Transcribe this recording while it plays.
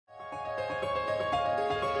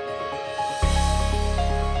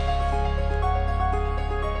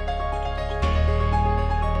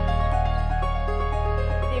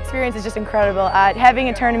experience is just incredible. Having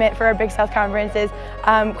a tournament for our Big South Conference is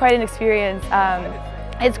quite an experience.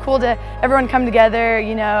 It's cool to everyone come together.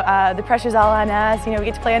 You know, the pressure's all on us. You know, we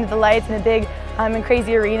get to play under the lights in a big and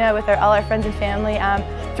crazy arena with all our friends and family.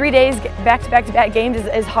 3 days back-to-back games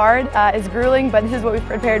is hard, it's grueling, but this is what we've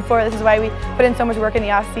prepared for. This is why we put in so much work in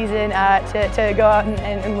the off season to go out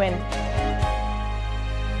and win.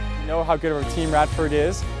 We know how good of a team Radford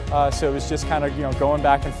is, so it was just kind of going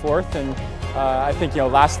back and forth. And I think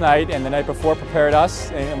last night and the night before prepared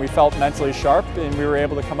us, and we felt mentally sharp, and we were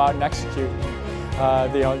able to come out and execute.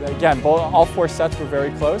 Again, all 4 sets were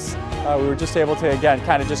very close. We were just able to, again,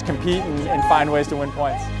 kind of just compete and find ways to win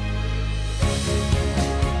points.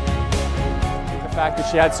 The fact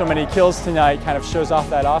that she had so many kills tonight kind of shows off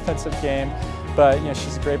that offensive game. But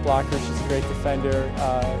she's a great blocker, she's a great defender,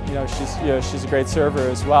 she's a great server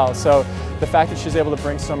as well. So the fact that she's able to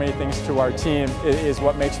bring so many things to our team is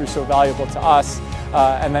what makes her so valuable to us.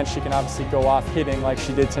 And then she can obviously go off hitting like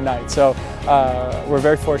she did tonight. So we're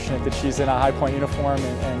very fortunate that she's in a High Point uniform,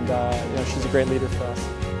 and she's a great leader for us.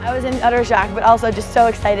 I was in utter shock, but also just so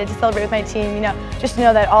excited to celebrate with my team. Just to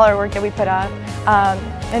know that all our work that we put on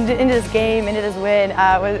into this game, into this win,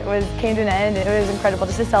 came to an end. It was incredible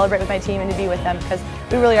just to celebrate with my team and to be with them, because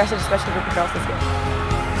we really are such a special group of girls this year.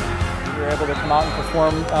 We were able to come out and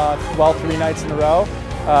perform well 3 nights in a row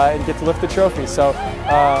and get to lift the trophy. So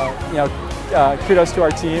kudos to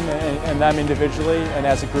our team and them individually and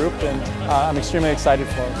as a group, and I'm extremely excited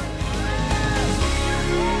for it.